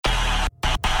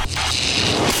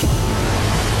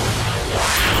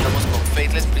Estamos con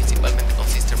Faithless, principalmente con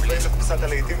Sister Bliss. קבוצת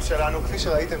הלהיטים שלנו, כפי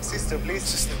שראיתם, Sister Bliss.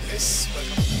 Sister Bliss,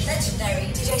 Legendary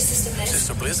DJ Sister Bliss.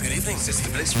 Sister Bliss, good evening. Sister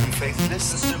Bliss from Faithless.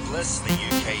 Sister Bliss, the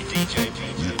UK DJ.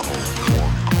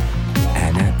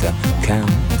 And at the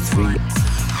count of three,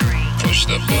 Push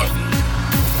the button.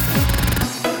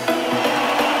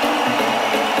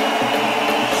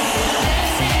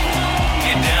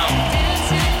 Get down.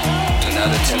 Do not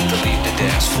attempt to leave the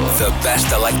dance floor. the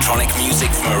best electronic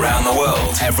music from around the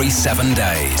world every 7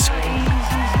 days.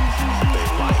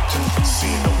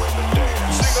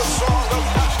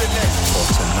 For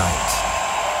tonight,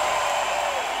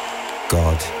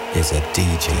 God is a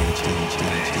DJ.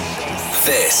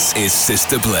 This is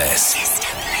Sister Bliss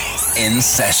in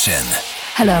session.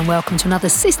 Hello and welcome to another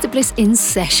Sister Bliss in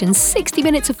Session, 60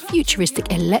 minutes of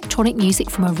futuristic electronic music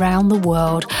from around the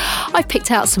world. I've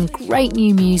picked out some great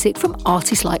new music from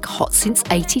artists like Hot Since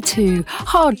 82,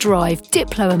 Hard Drive,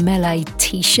 Diplo and Melee,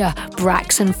 Tisha,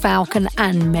 Braxton, Falcon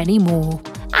and many more.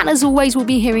 And as always, we'll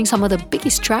be hearing some of the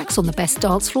biggest tracks on the best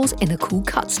dance floors in the Cool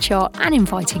Cuts chart and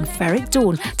inviting Ferret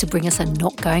Dawn to bring us a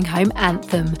Not Going Home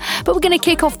anthem. But we're going to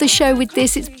kick off the show with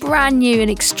this. It's brand new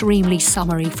and extremely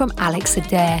summery from Alex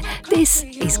Adair. This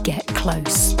is Get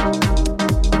Close.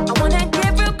 I wanna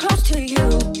get real close to you.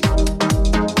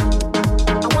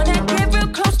 I wanna get real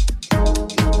close.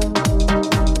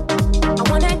 I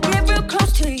wanna get real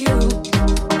close to you.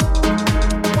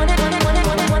 Wanna.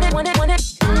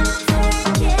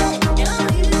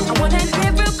 I wanna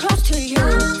get real close to you. I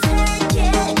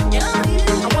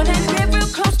wanna get real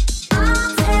close. I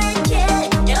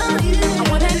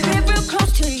wanna get real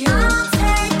close to you.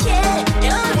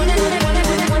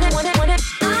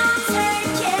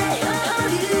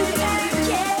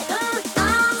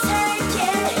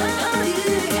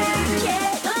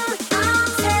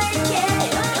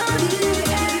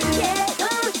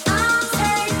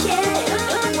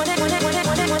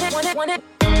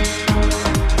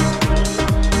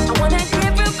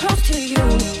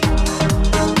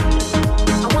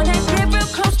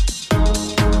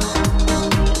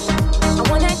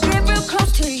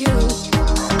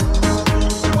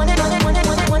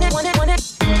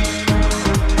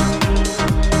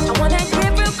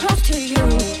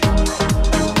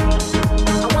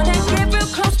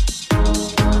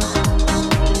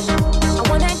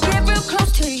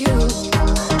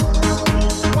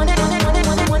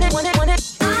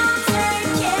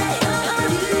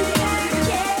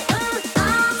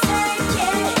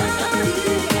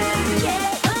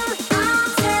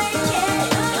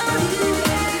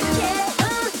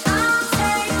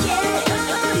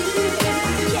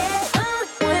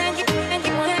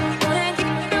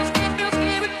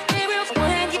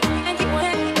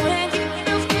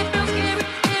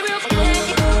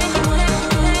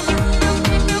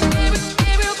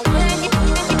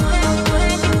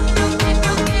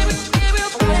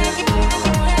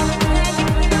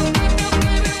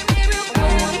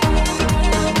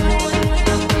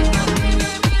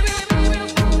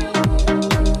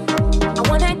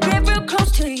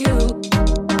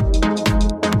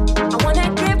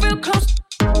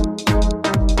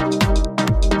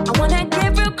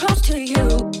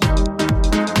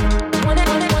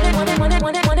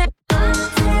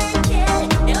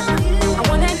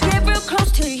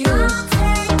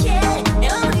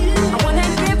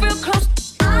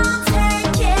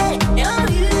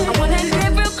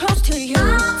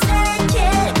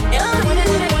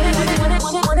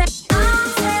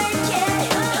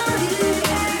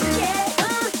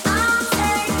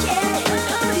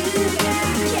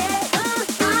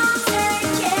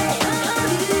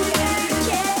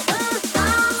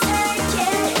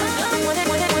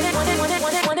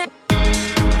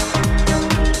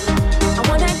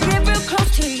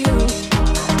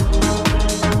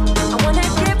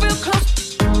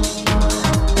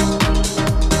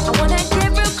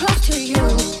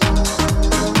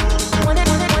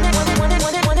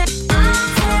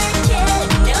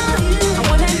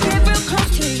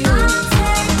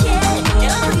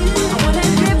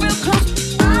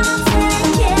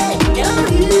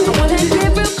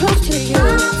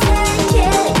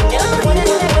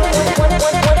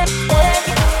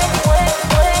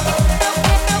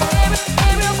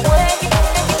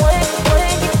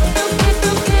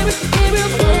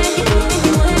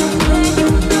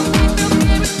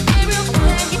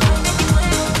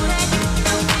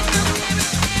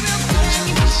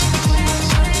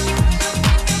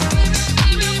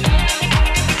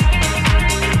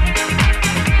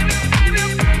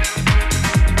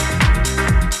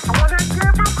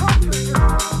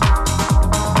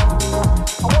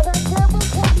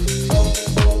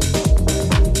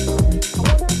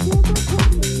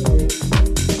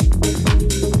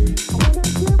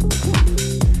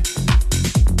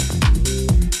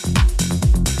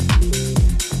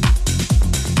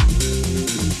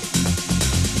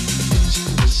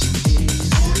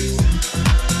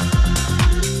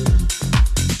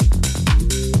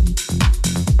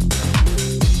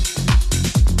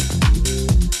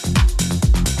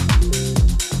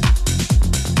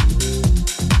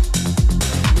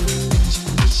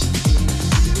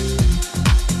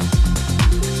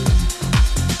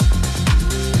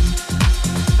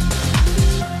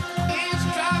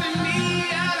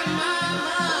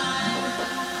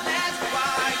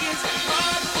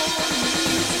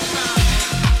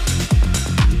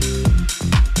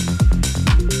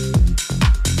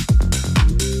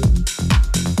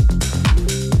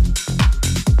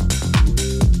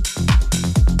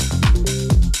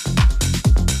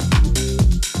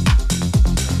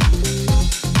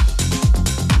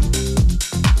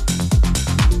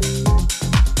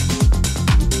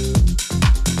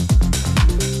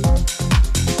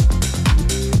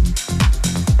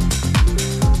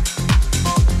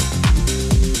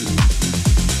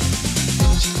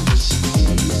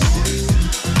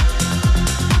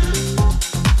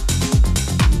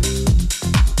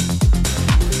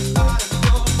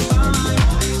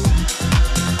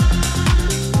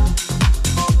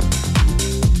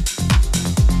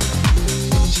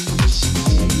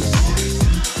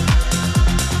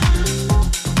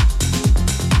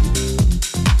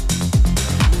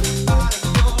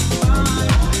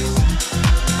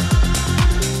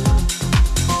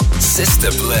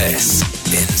 Sister Bliss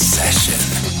in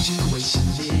session.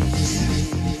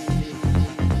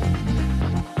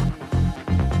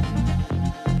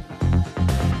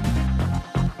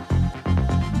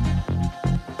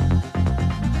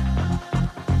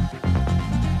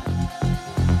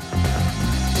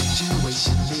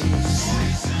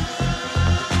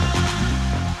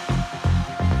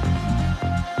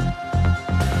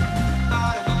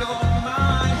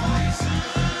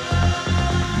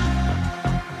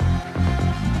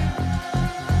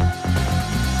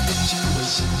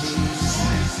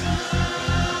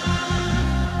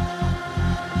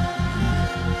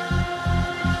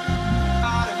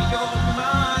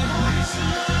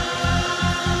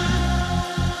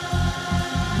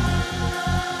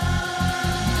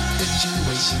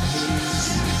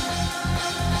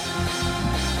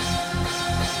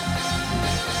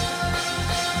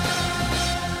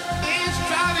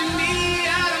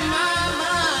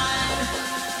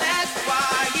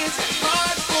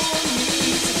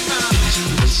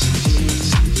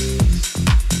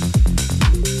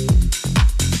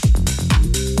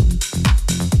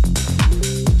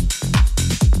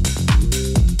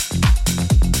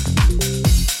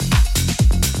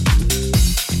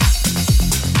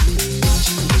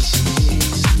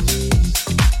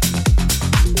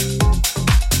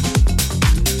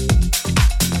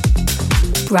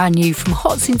 Brand new from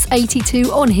Hot Since 82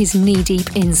 on his Knee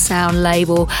Deep in Sound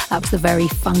label. That was the very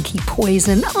funky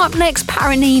Poison. Up next,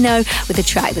 Paranino with a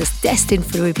track that's destined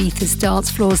for Ibiza's dance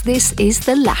floors. This is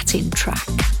the Latin track.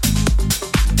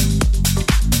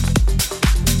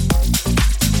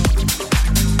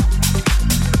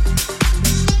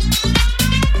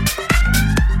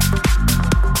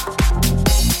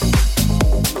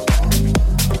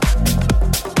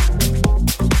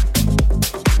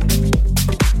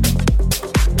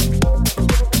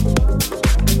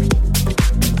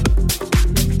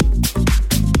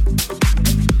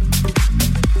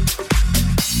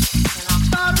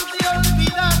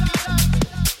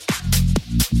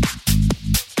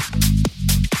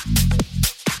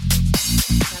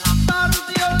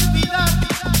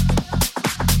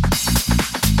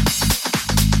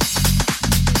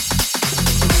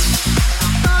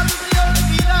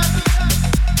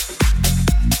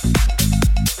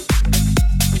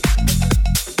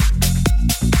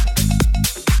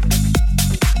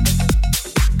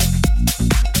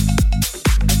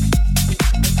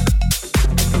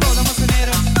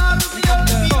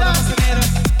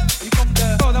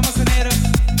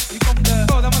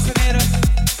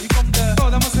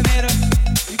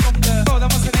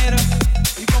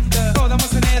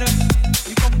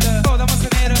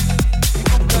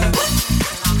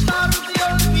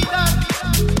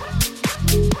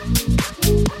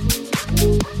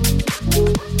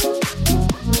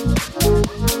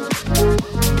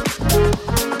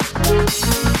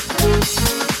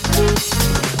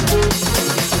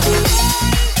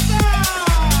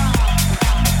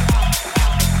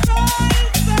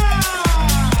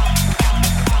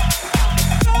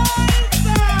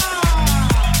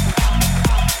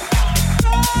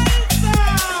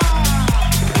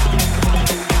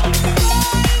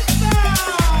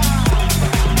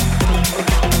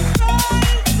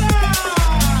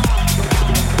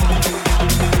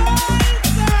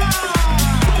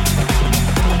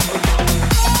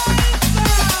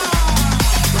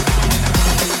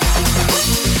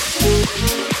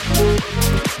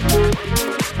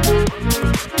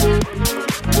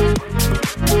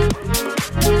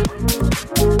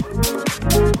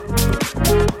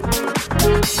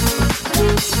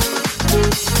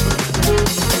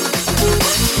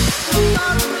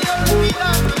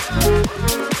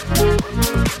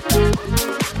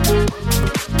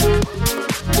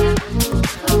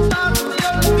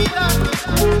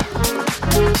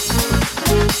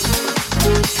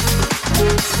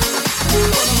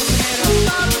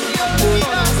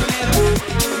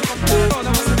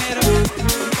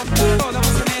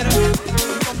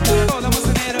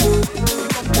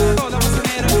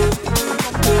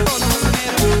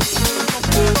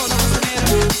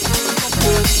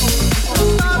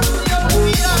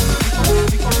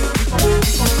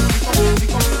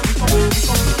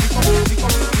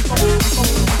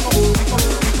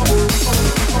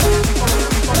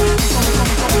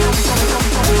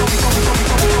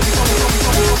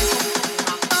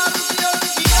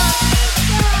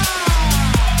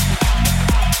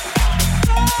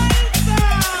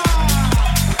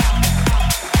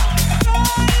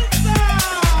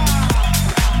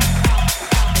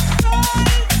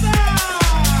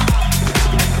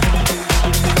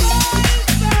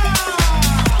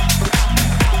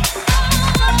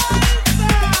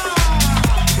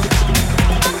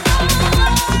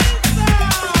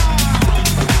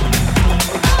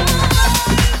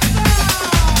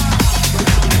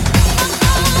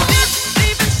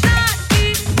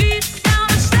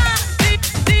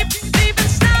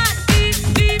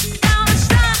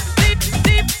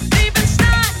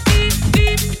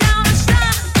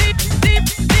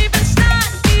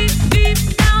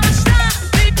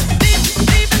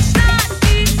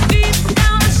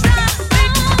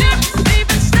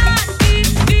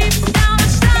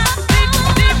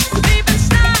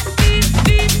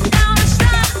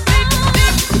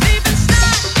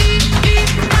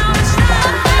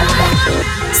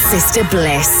 Sister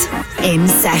Bliss in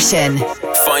session.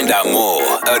 Find out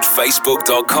more at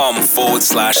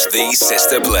facebook.com/The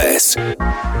Sister Bliss.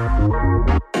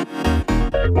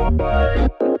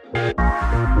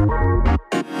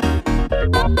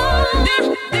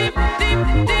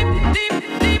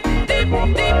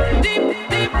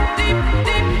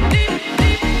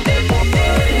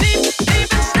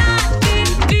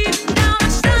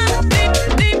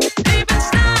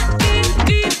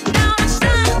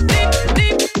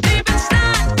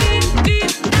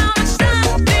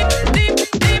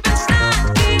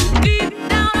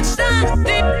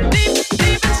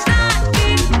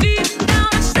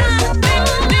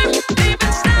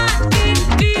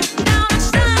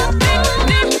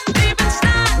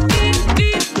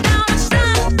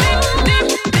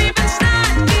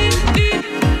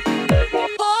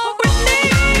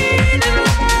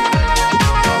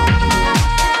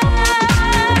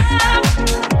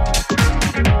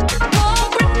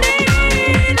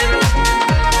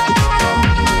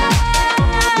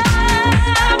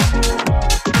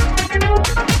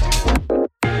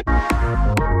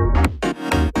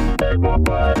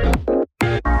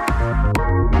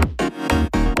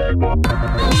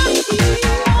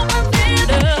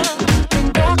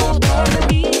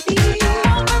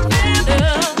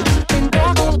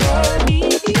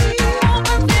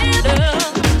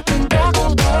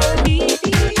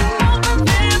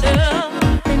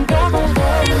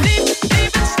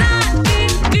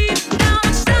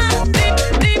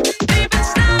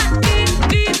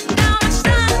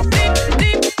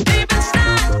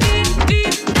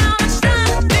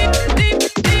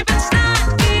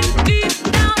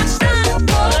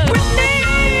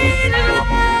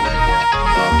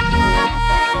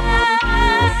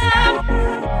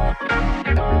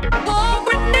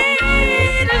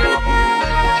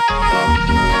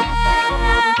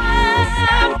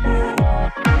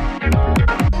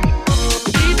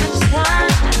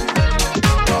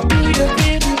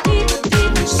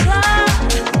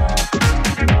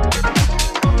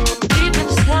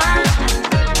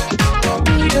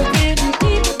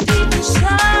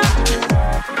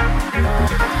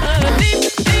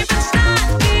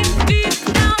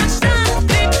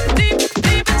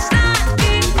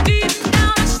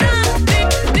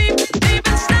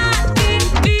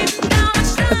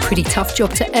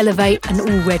 Job to elevate an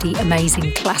already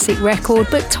amazing classic record,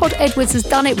 but Todd Edwards has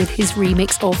done it with his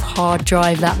remix of Hard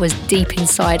Drive. That was deep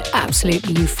inside,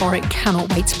 absolutely euphoric.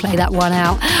 Cannot wait to play that one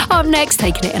out. Up next,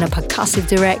 taking it in a percussive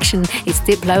direction, it's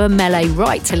Diplo and Melee,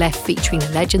 Right to Left, featuring the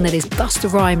legend that is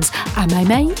Busta Rhymes,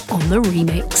 Ameme on the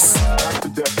remix.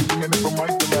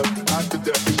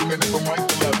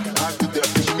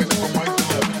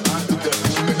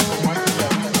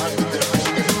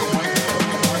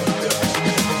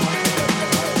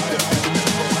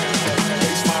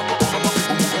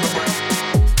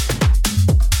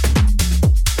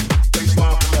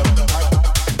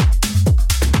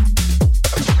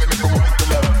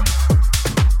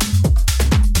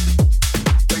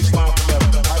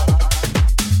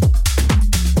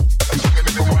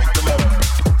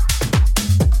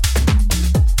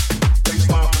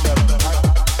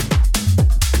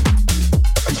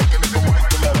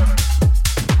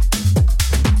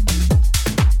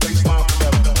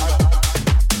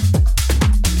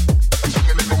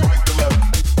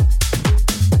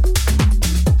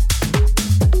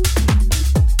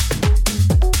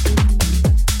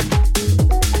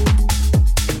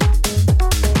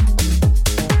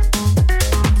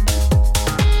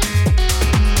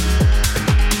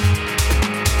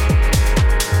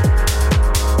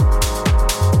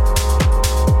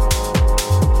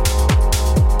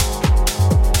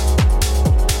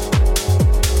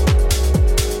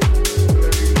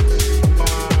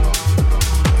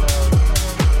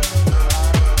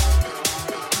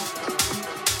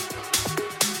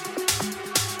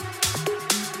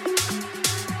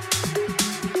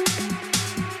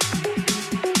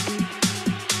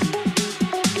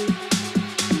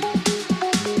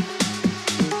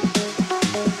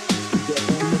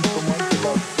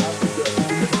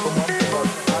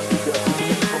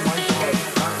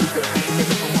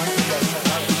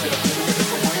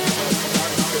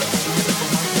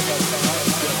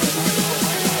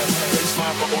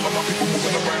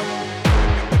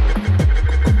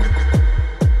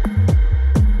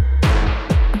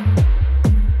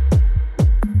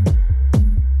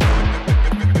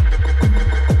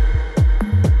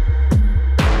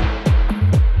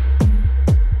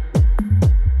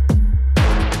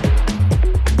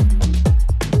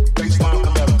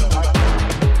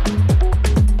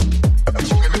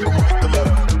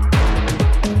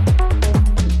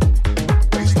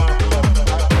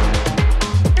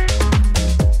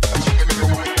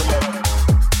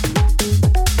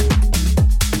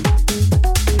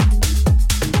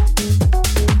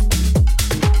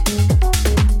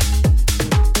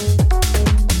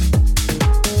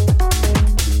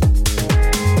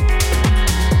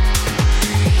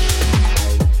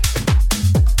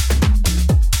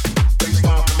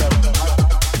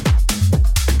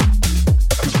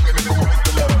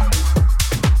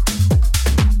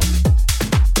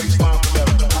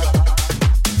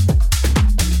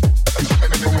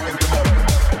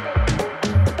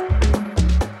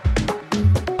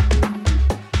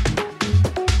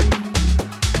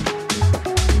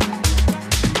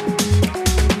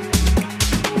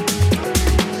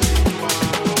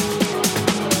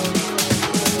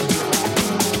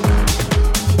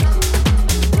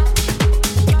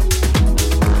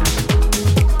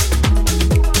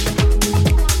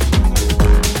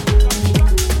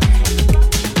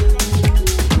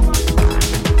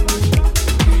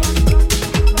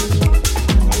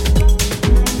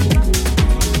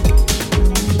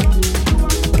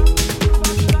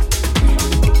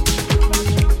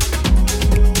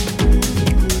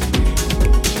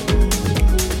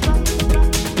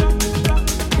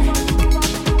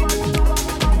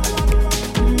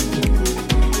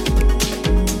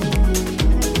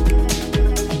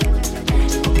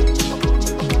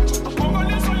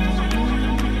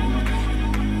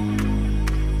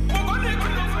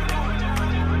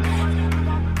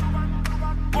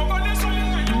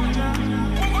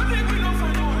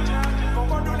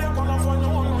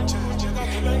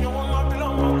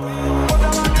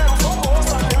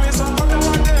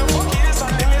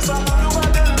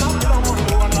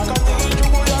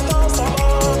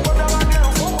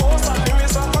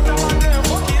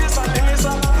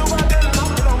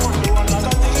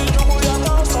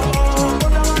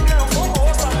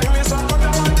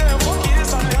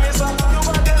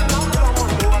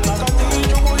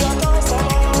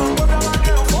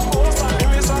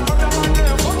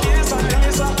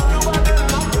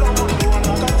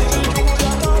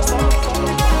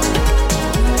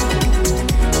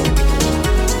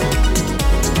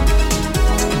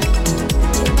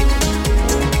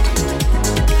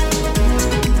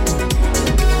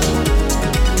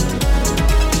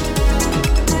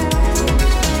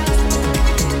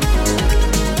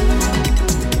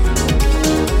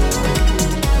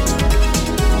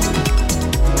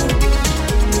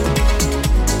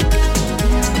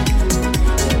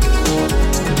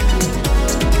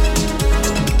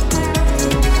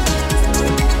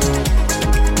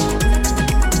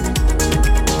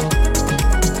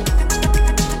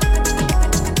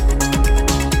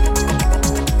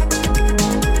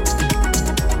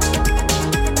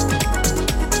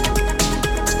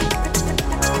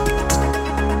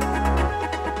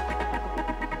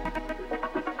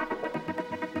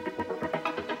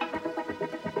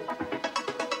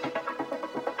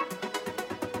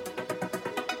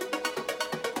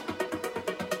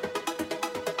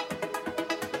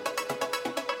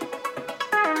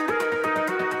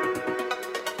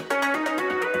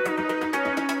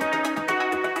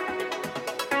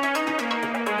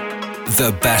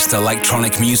 The best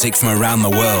electronic music from around the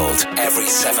world every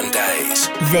 7 days.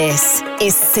 This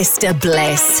is Sister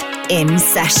Bliss in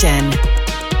session.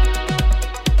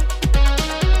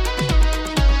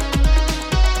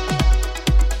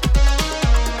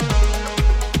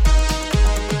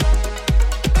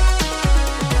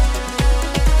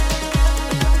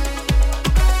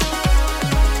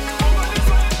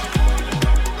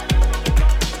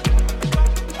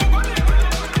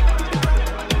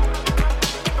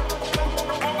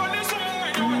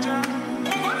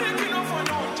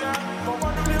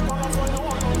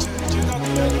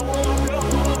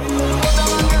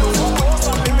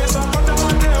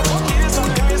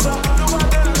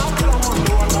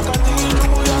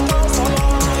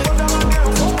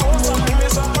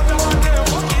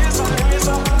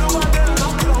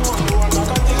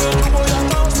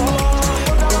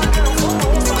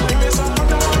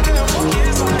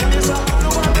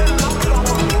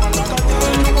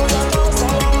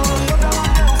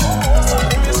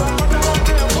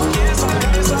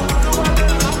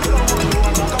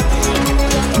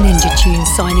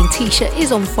 Signing Tisha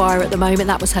is on fire at the moment.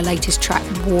 That was her latest track,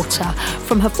 Water,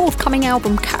 from her forthcoming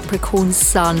album Capricorn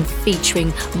Sun,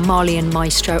 featuring Malian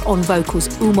maestro on vocals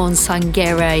Umon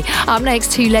Sangere. Up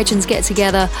next, two legends get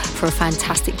together for a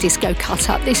fantastic disco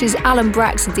cut-up. This is Alan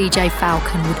Brax and DJ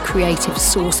Falcon with Creative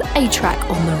Source, a track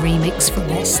on the remix from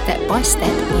their Step by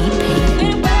Step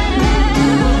EP.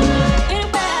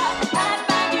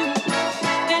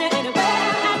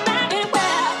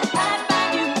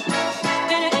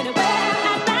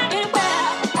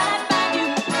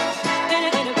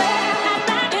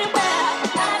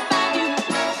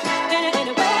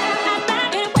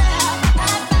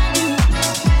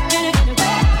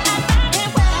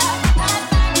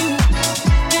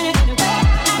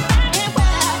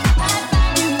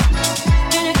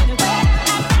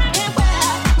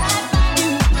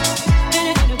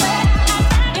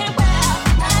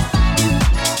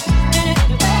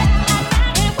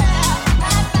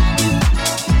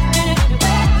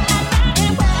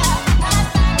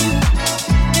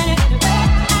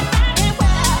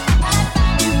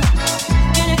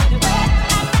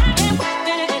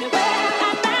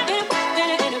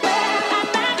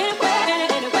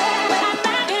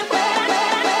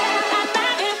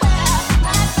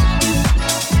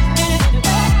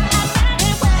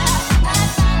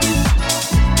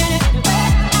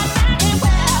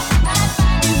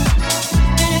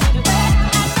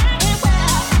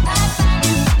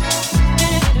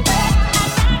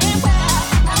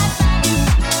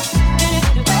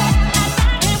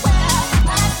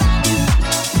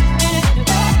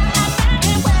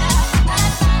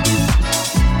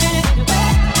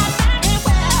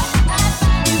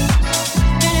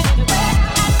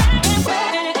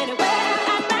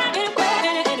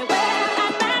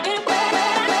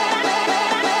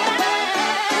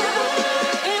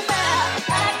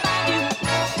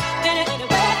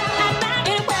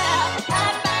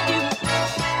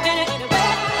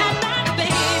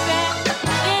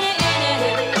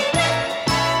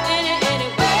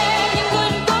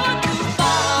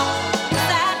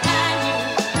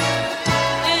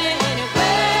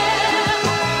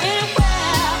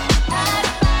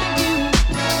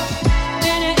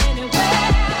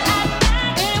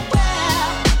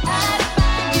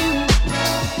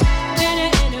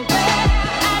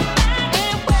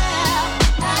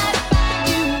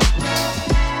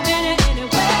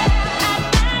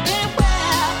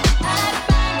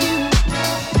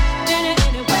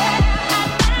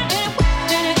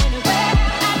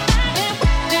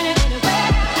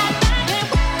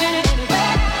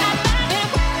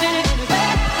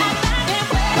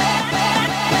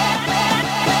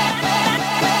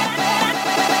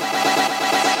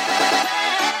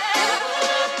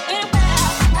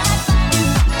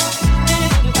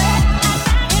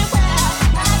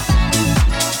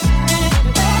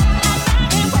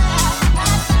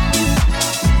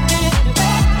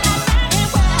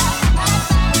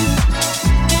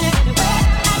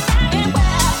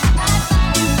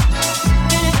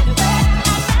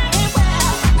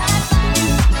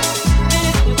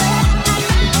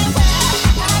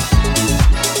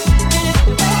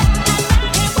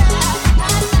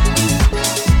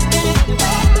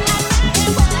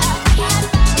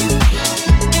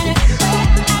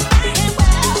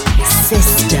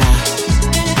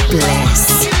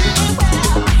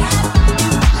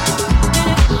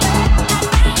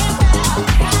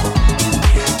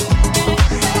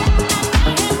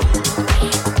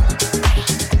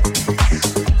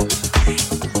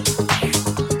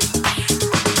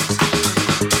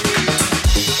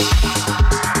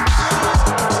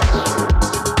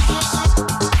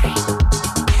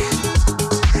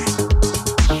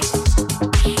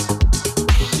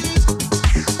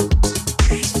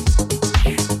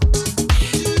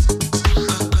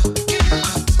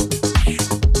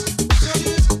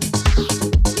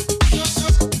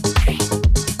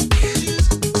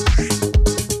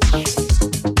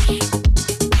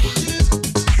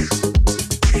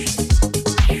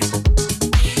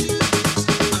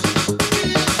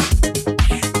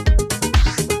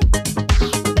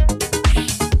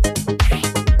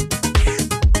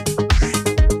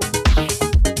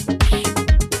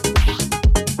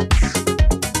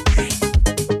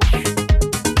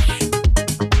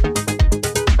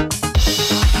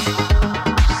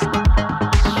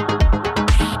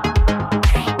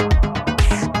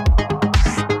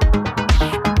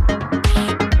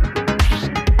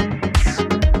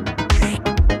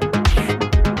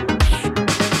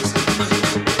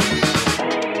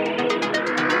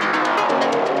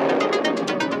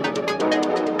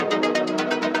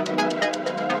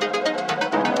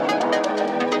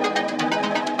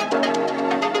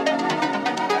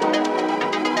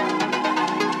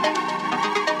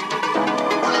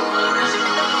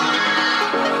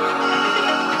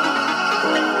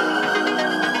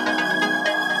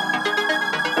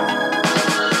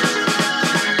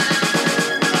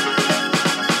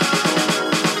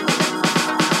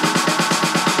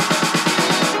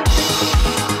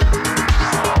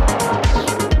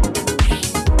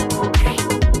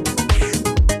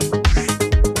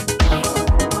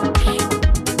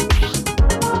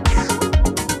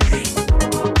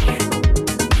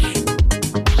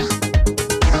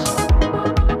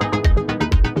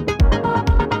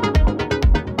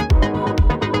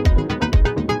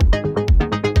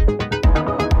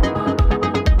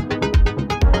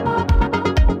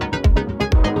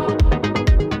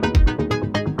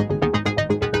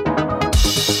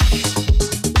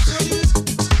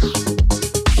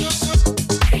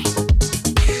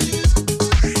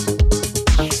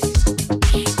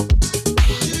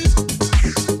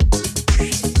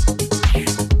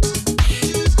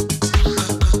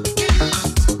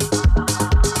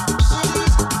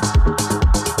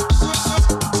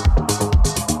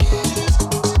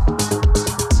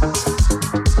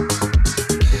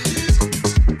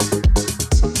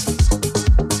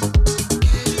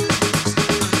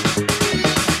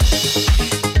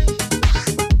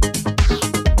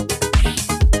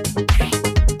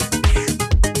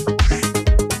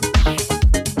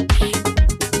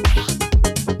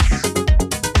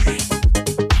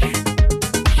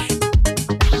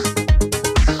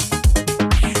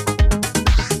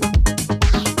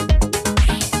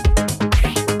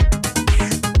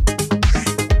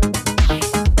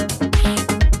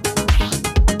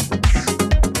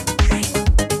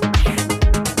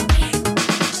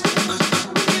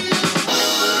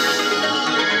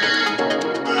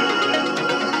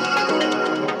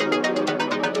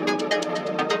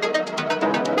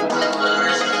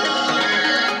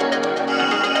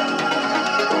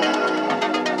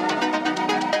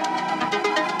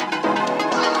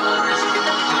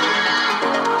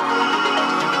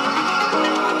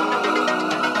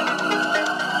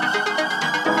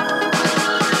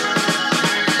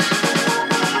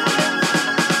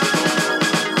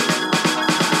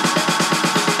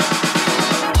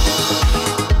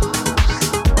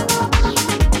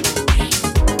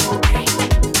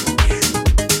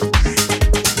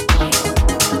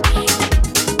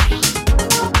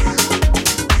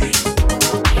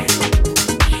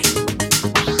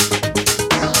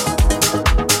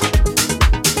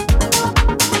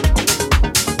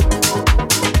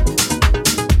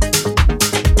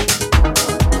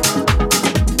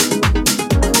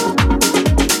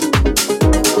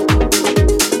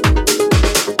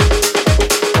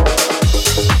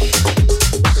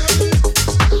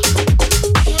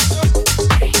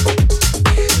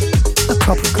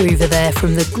 groover there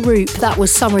from the group. That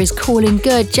was Summer is Calling,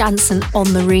 Gerd Janson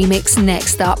on the remix.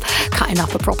 Next up, cutting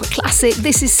up a proper classic,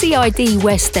 this is CID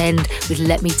West End with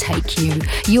Let Me Take You.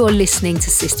 You're listening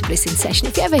to Sister Bliss in Session.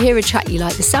 If you ever hear a track you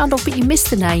like the sound of but you missed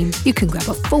the name, you can grab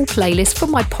a full playlist from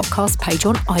my podcast page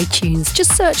on iTunes.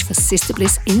 Just search for Sister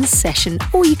Bliss in Session,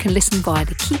 or you can listen via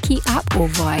the Kiki app or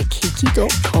via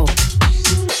kiki.com.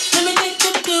 Let me take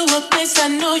you to a place I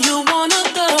know you wanna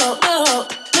go.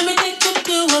 Let me take you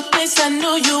to a place I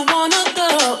know you wanna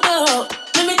go.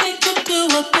 Let me take you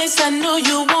to a place I know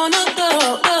you wanna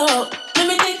go. Let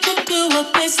me take you to a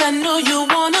place I know you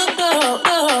wanna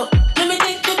go. Let me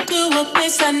take you to a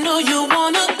place I know you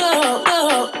wanna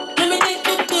go. Let me take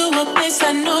you to a place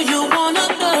I know you wanna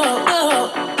go.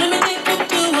 Let me take you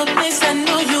to a place I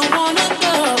know you wanna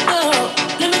go.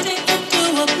 Let me take you to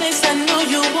a place I know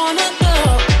you wanna go.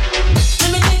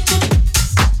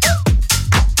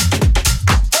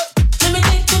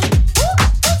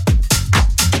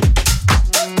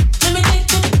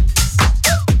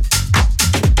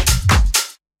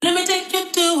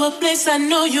 Place I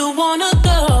know you wanna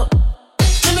go.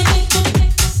 Let me take you. Let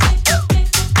me take you.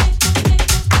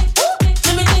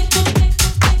 Let me take you.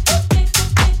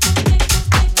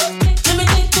 Let me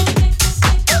take you.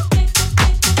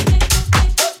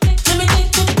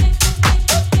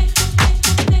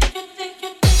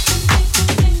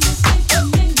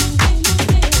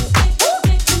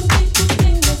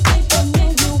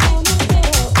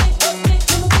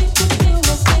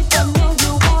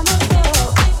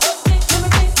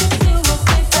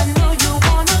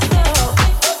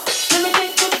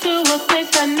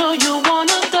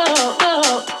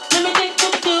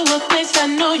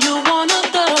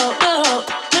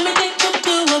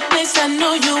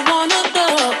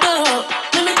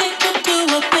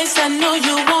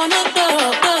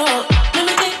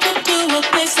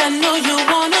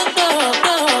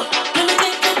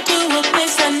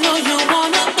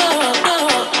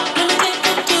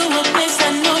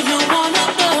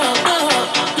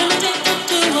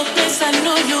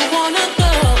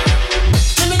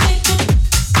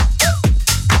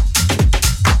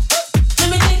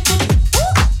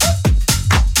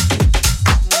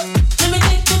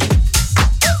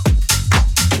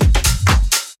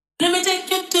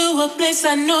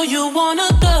 I know you wanna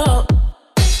go.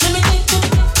 Let me take you.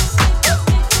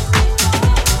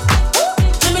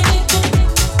 Let me take you.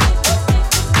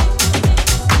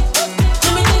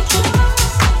 Let me take you.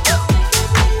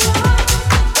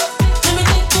 Let me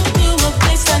take you to a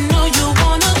place I know you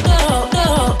wanna go.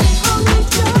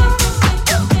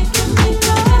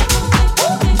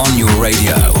 On your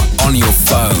radio, on your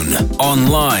phone,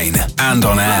 online and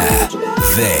on air.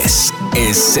 This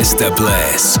is Sister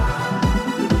Bliss.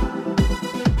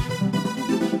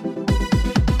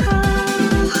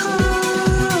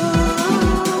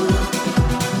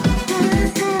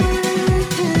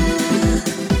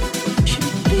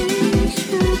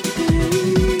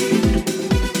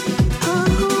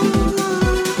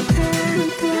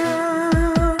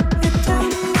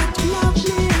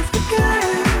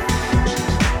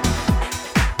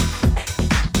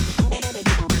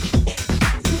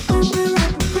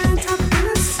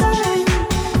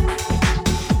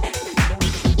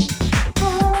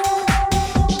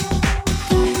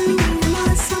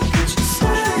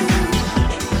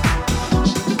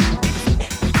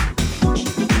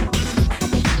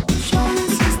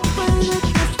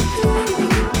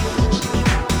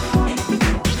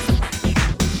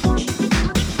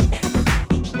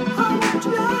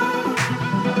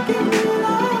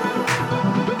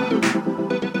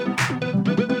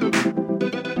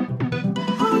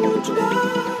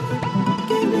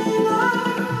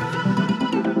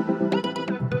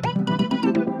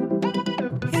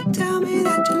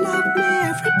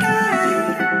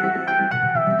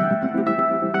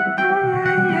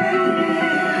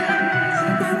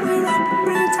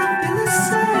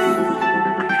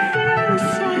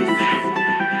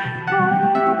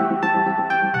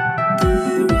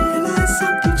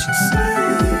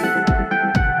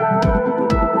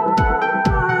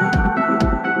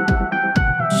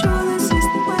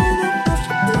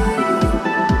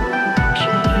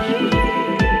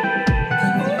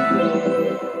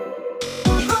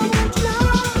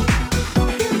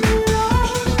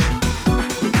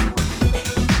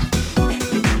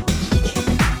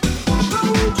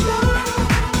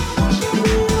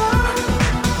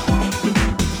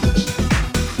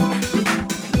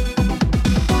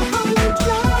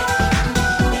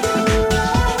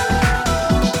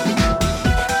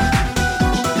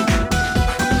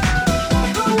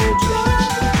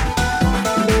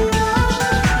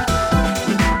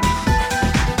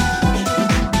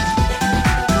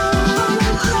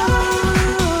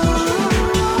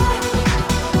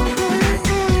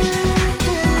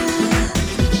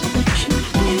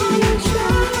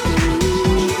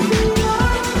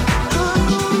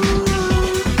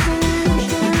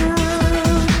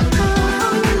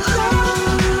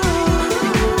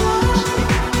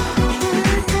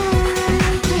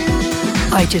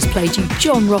 I just played you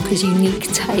John Rocker's unique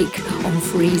take on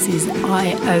Freeze's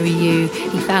I Owe You.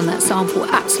 He found that sample,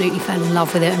 absolutely fell in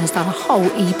love with it, and has done a whole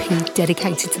EP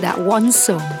dedicated to that one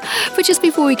song. But just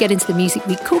before we get into the Music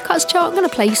Week Cool Cuts chart, I'm going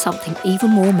to play you something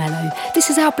even more mellow. This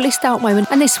is our Blissed Out moment,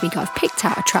 and this week I've picked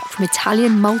out a track from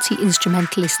Italian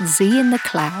multi-instrumentalist Z in the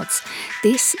Clouds.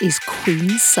 This is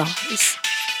Queen Size.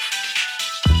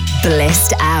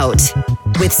 Blissed Out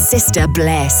with Sister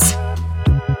Bliss.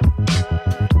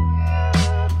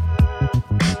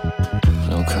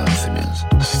 No confidence,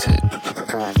 still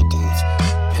providence.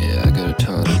 Yeah, I got a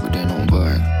toilet, but they don't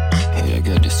bark. Yeah, I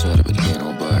got this toilet, but they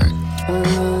don't bark.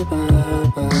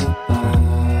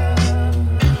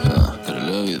 Yeah, gotta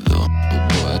love you though, but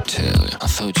boy, I tell you, I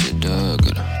thought you dug.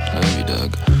 Love you,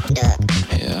 dog. Yeah,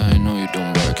 I know you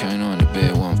don't bark. I know in the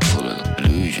bed one full of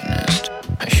illusionist.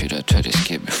 I should have tried to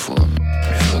escape before me.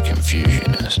 Fucking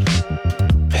fusionist.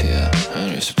 Yeah,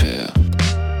 I respect.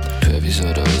 12 years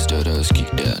old, always thought I was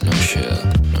kicked out. No shell,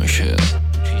 no shell.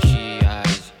 Twitchy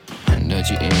eyes. And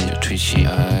dodgy angel, twitchy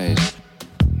eyes.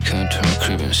 Come to my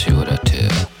crib and see what I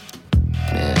tell.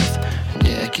 Math,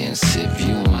 yeah, I can't see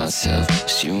view myself,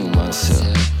 assume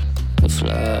myself. The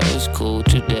fly is cold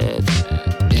to death.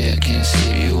 Yeah, I can't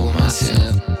see view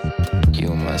myself. You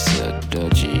myself,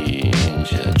 dodgy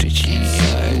angel, twitchy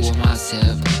eyes. You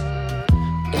myself.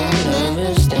 The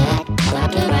nervous that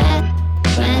got the rat.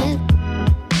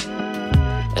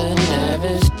 The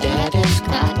nervous that is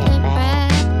got the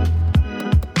rat.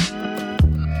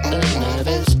 The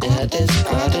nervous that is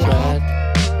got the rat.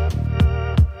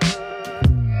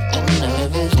 The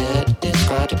nervous that is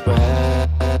got the rat.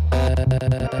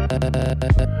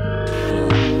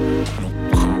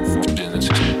 Confidence,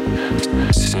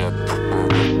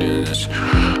 separateness.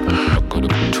 I could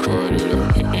have tried it,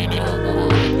 it ain't no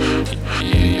more.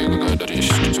 Yeah, you got this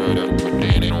straight up, but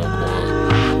it ain't no more.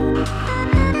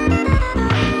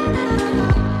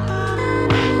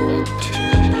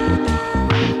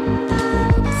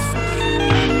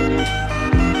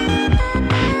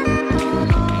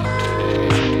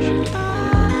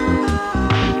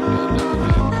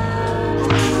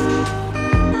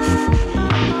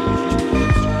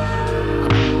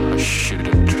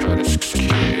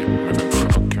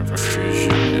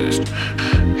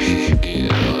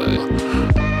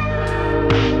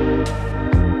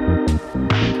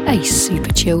 A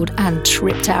super chilled and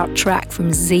tripped out track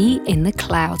from Z in the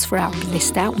Clouds for our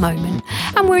Blissed Out moment.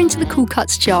 And we're into the Cool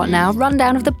Cuts chart now,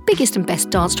 rundown of the biggest and best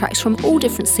dance tracks from all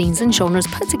different scenes and genres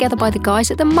put together by the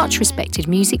guys at the much respected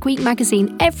Music Week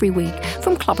magazine every week,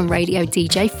 from club and radio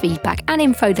DJ feedback and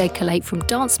info they collate from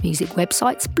dance music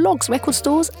websites, blogs, record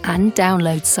stores and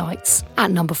download sites.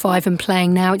 At number 5 and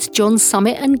playing now, it's John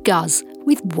Summit and Guz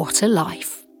with What a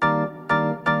Life.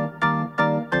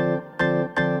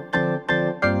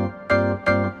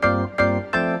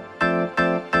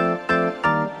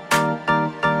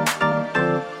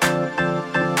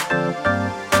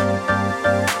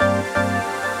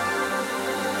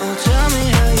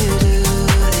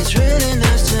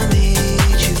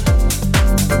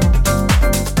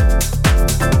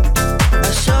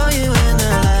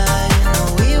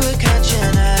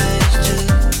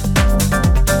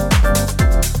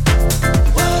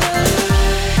 What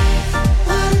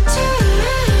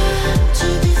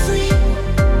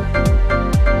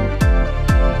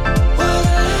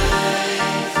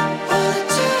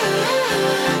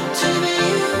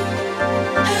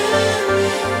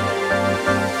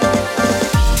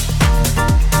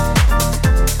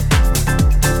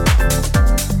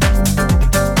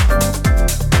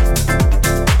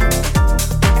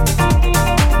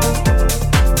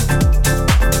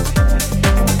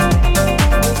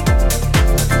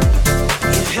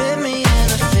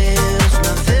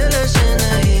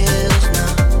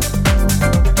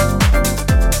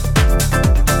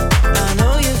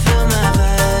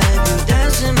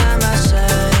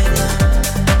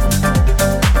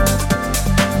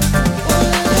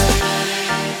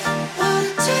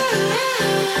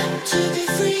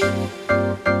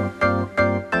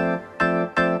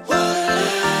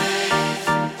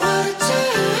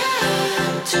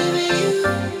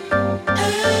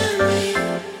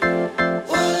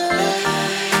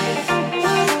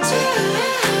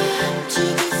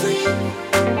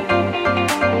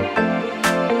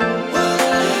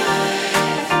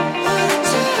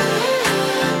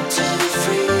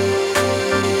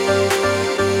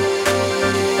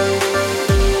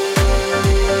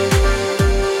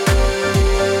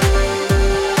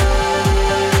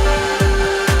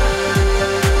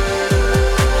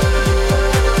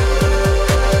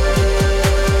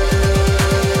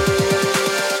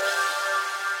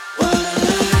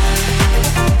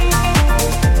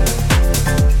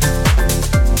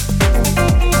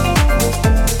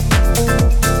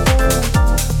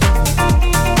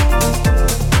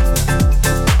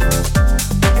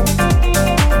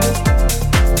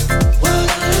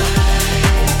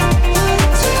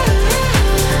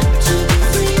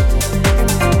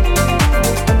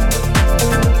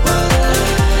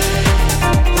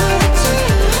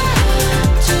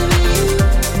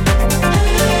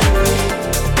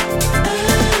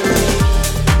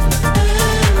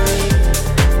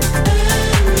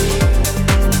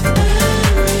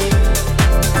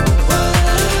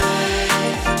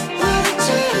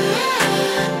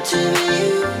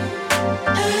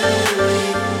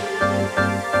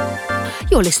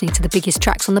You're listening to the biggest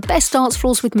tracks on the best dance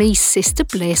floors with me, Sister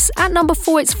Bliss. At number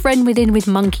 4, it's Friend Within with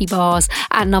Monkey Bars.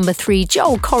 At number 3,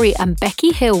 Joel Corry and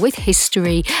Becky Hill with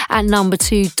History. At number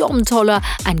 2, Dom Toller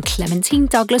and Clementine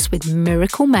Douglas with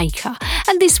Miracle Maker.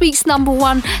 And this week's number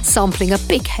 1, sampling a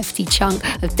big hefty chunk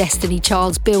of Destiny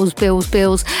Child's Bills, Bills,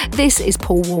 Bills. This is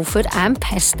Paul Woolford and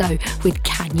Pesto with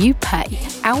Can You Pay,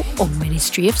 out on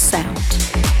Ministry of Sound.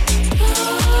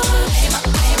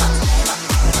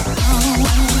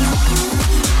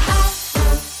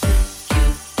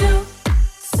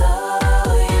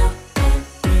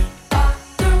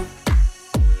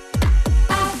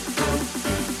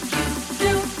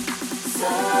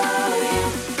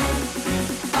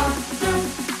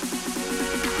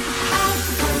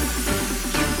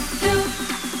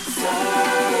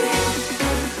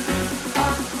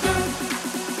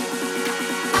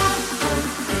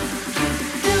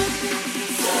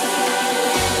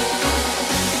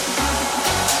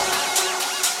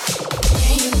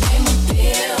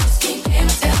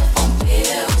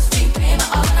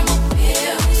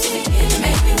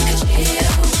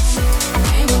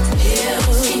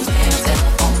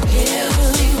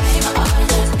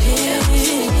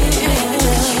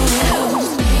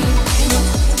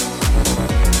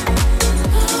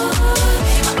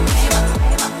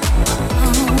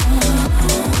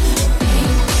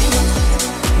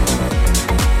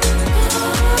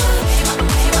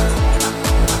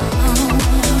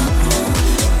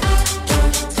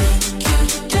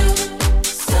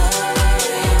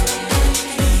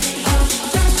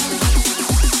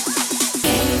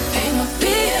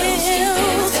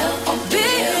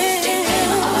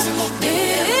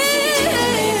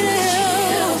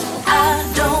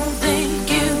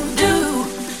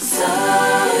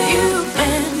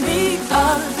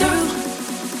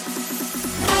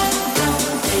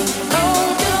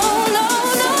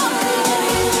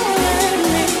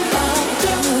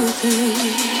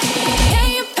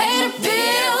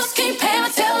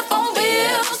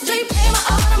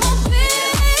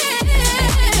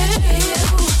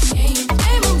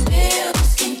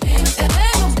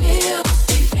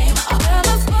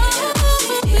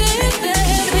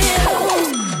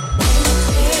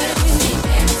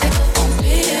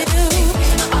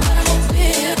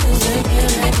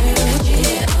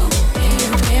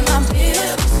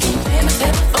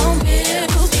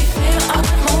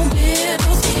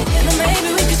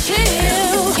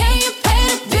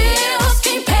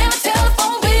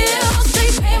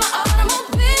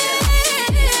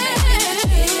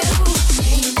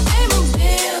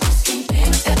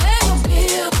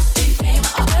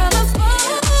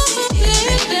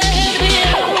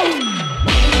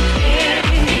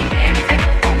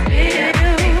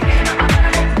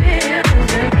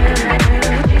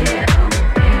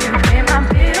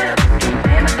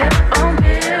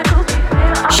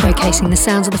 The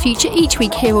sounds of the future each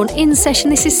week here on In Session.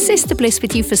 This is Sister Bliss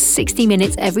with you for 60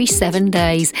 minutes every 7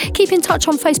 days. Keep in touch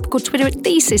on Facebook or Twitter at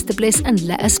The Sister Bliss and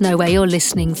let us know where you're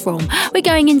listening from. We're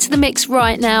going into the mix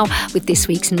right now with this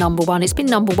week's number 1. It's been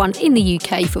number 1 in the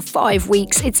UK for 5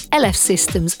 weeks. It's LF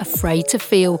System's Afraid to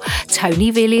Feel.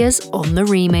 Tony Villiers on the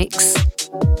remix.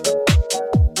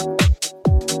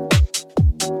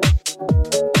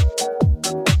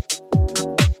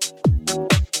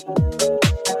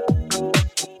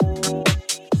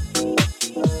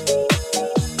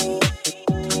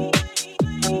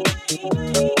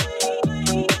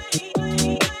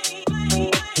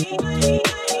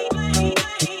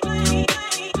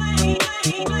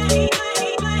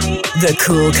 The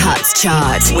Cool Cuts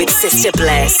Chart with Sister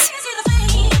Bliss.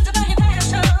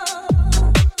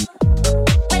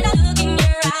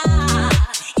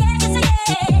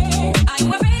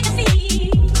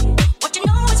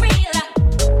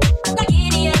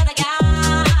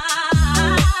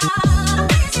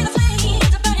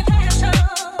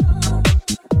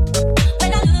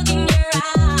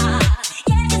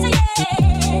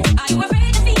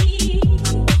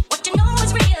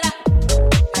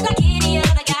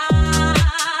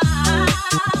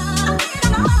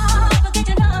 Come on.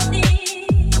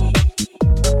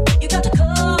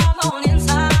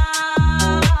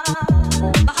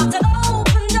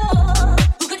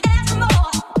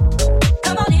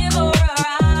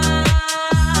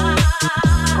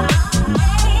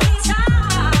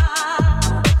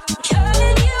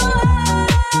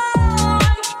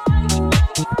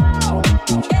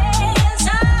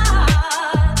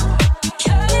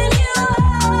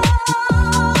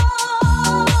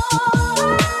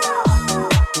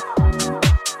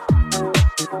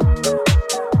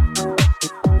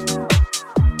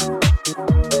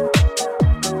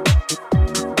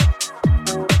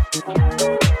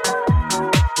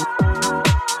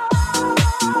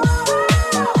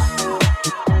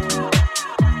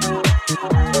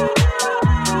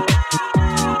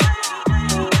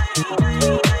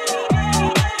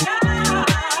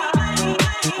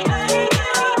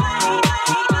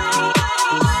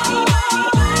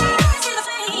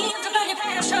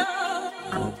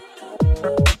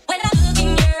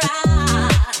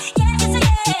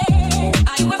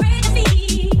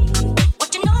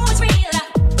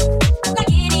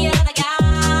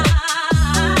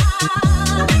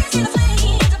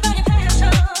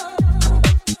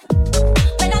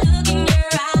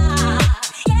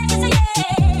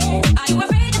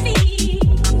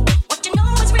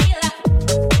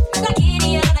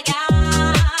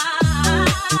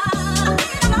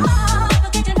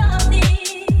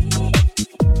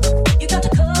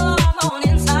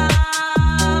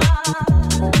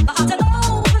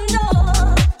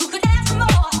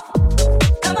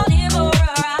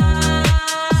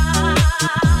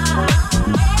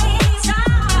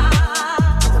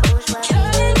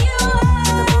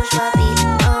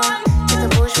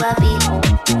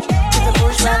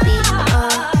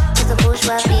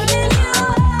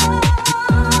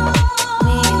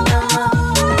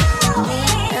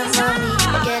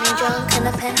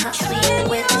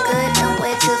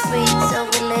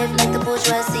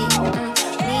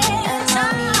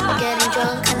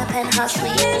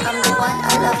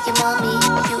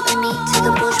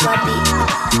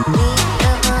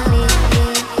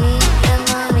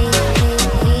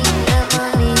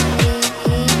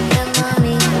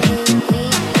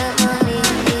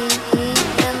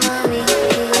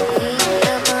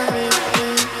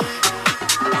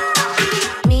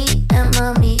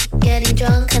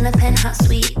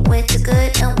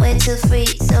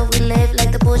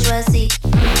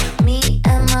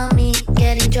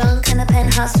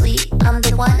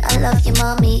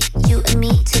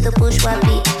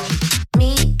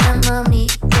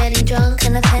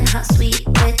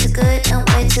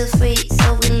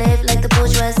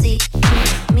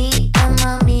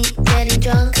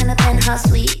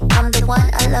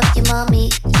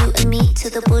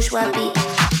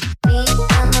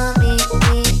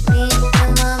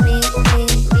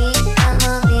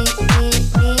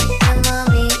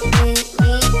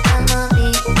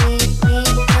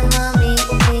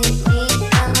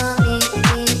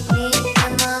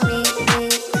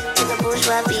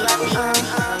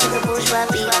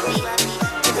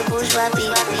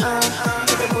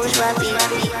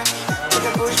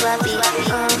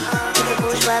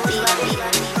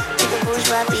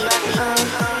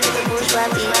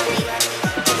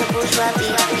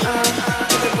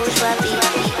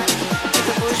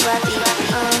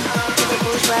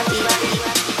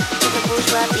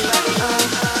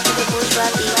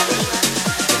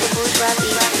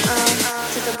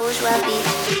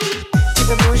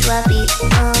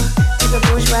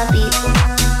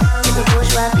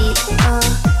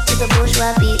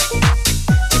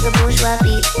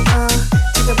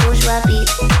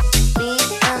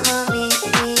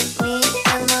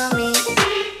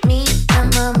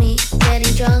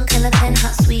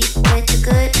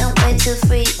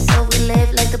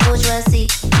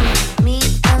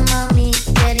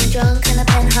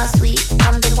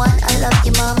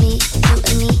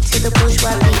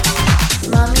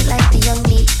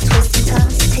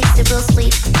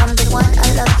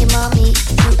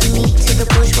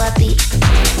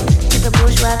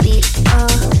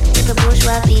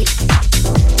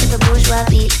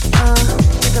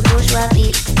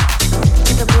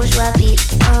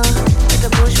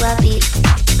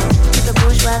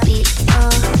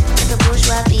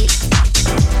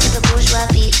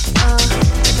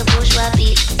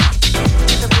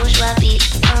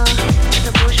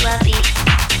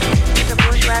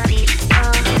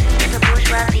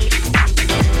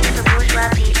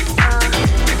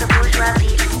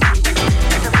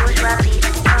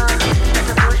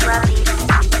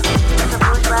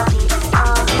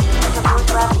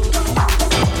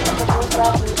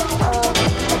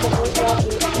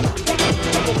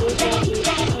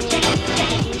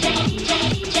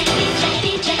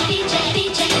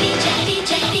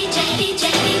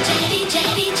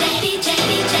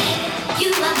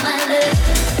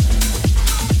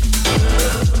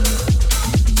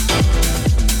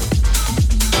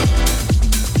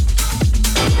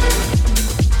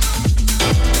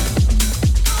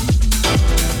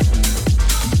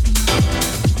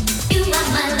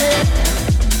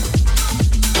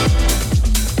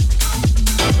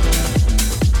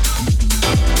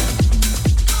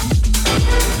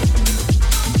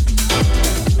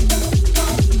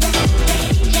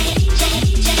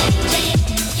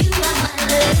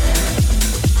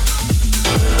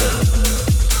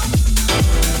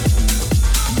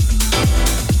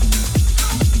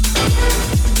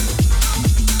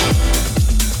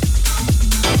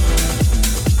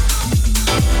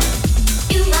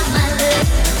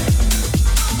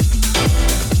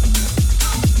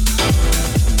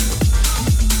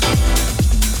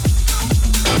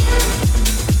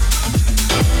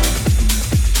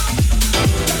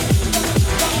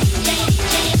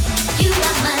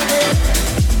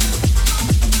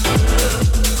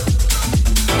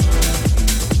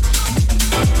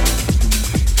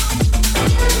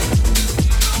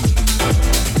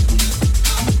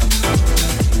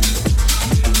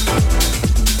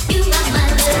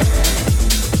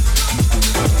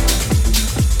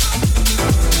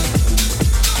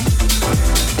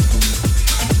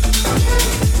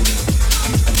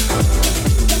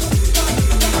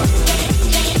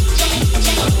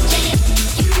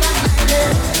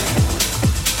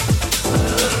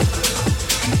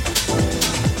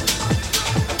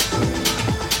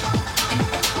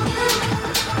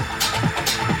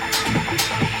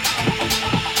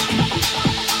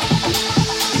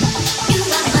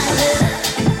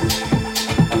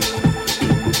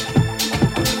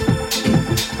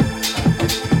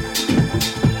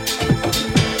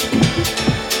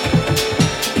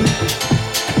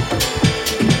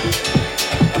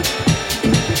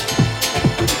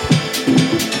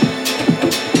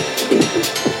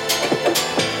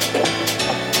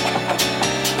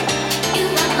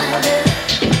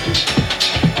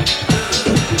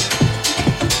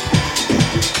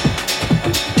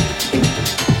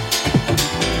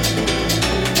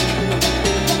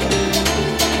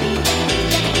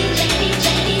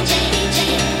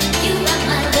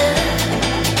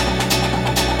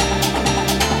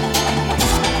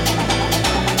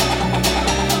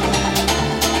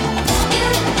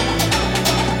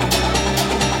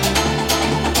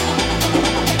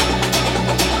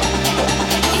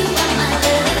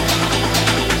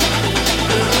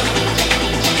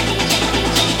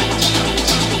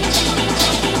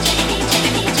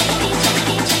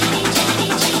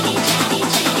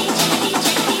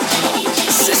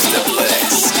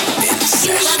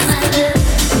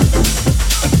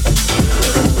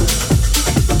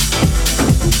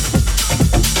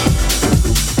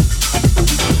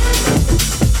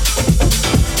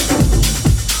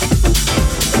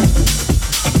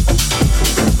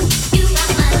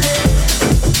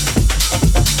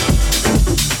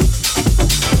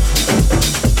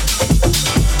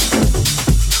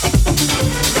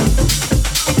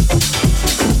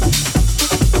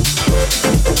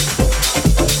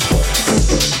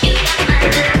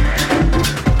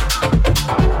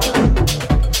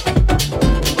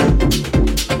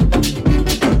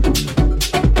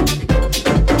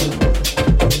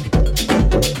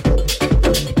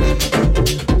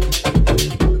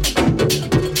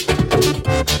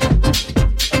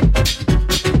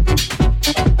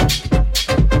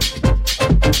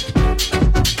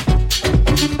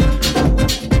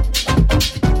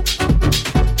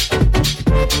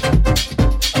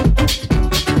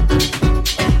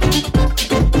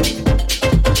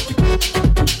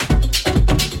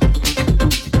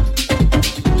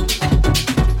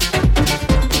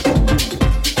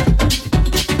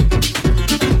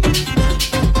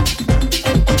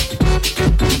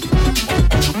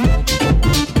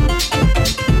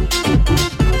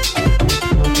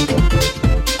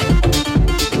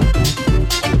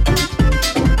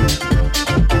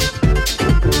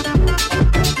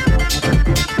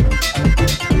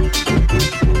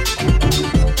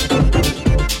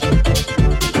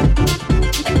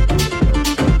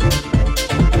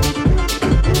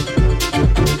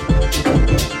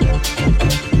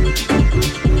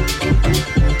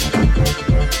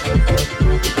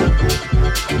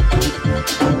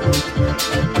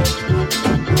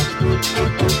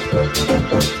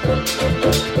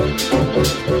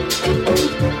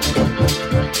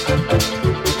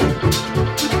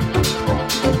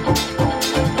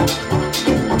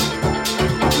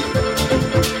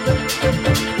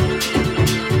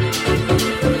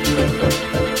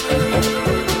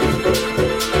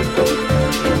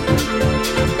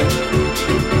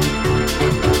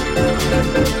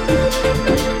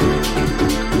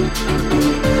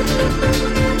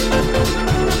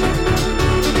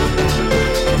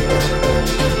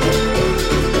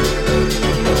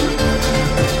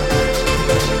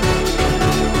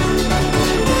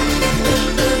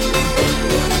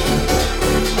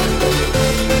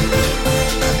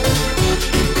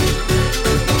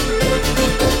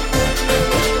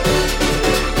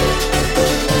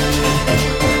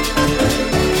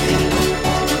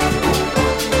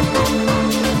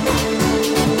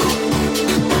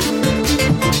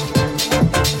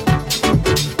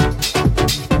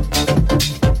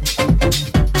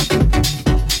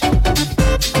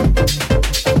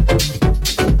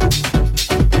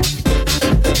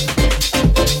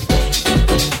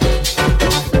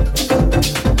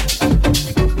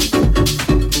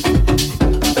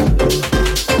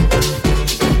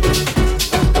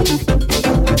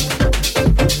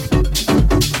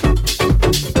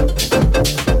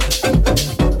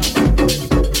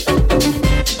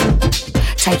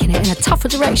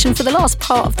 selection. For the last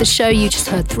part of the show, you just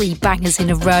heard 3 bangers in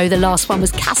a row. The last one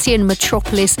was Cassian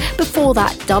Metropolis. Before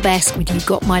that, Dub-esque with You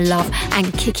Got My Love.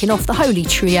 And kicking off the Holy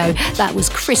Trio, that was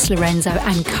Chris Lorenzo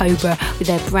and Cobra with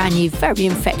their brand new, very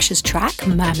infectious track,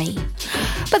 Mammy.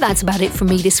 But that's about it from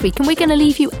me this week, and we're going to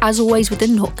leave you, as always, with the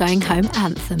Not Going Home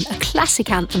anthem, a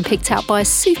classic anthem picked out by a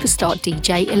superstar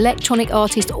DJ, electronic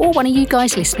artist, or one of you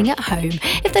guys listening at home.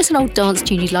 If there's an old dance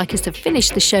tune you'd like us to finish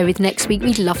the show with next week,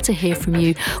 we'd love to hear from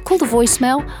you. Call the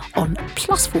voicemail on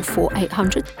 +44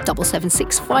 800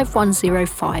 776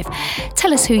 5105.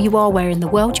 Tell us who you are, where in the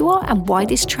world you are, and why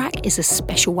this track is a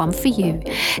special one for you.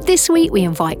 This week we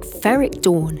invite Ferric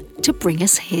Dawn to bring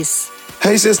us his.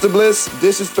 Hey Sister Bliss,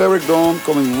 this is Ferric Dawn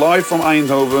coming live from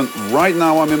Eindhoven. Right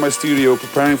now I'm in my studio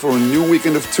preparing for a new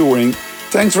weekend of touring.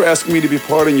 Thanks for asking me to be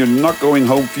part in your Not Going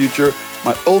Home future.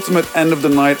 My ultimate end of the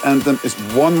night anthem is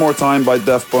One More Time by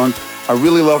Daft Punk. I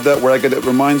really love that where it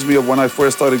reminds me of when I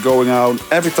first started going out.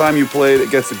 Every time you play it, it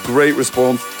gets a great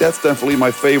response. That's definitely my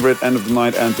favorite end of the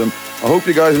night anthem. I hope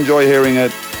you guys enjoy hearing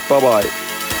it. Bye bye.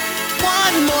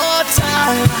 One more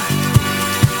time.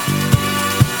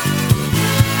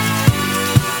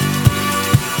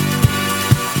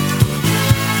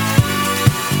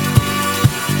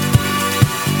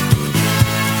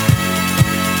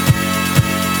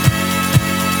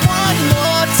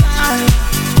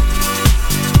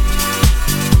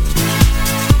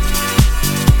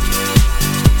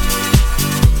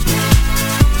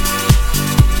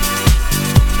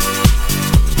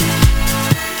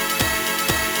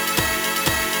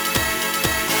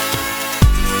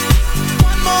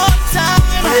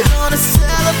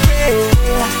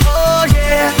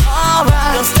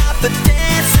 The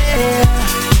dancing.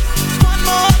 One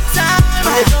more time,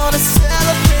 we're gonna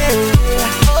celebrate.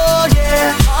 Oh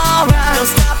yeah, alright. Don't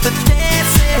stop the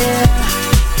dancing.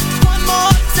 One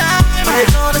more time, we're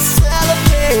gonna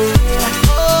celebrate.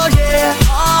 Oh yeah,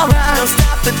 alright. Don't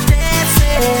stop the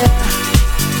dancing.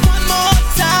 One more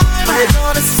time, we're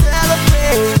gonna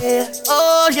celebrate.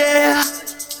 Oh yeah.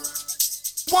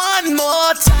 One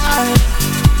more time.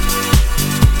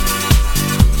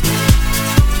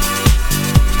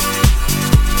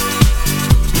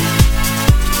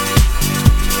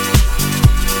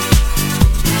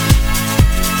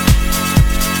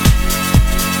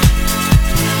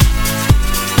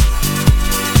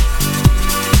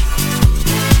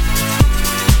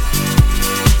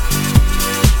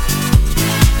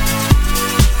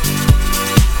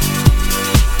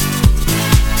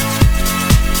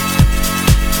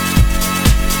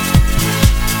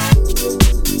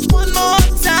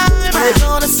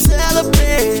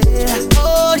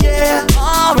 Oh yeah,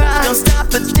 alright. Don't stop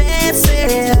the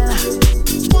dancing.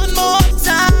 One more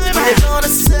time, we're gonna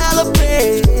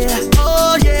celebrate.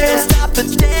 Oh yeah, don't stop the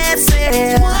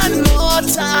dancing. One more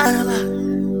time.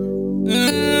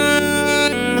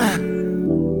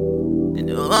 You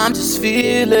know I'm just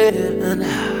feeling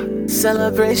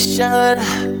celebration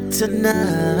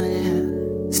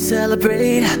tonight.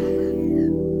 Celebrate.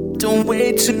 Don't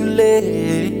wait too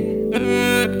late.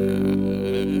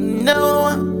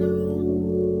 No,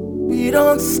 we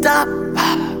don't stop.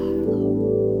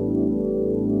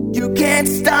 You can't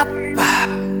stop.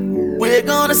 We're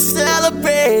gonna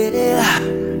celebrate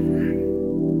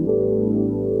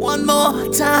one more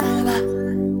time.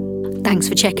 Thanks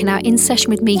for checking out In Session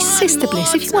with me, Sister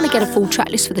Bliss. If you want to get a full track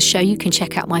list for the show, you can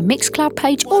check out my Mixcloud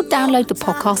page or download the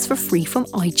podcast for free from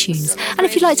iTunes. And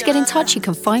if you'd like to get in touch, you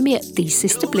can find me at The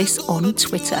Sister Bliss on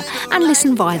Twitter and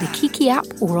listen via the Kiki app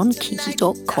or on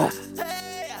kiki.com.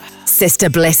 Sister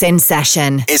Bliss In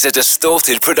Session is a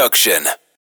Distorted production.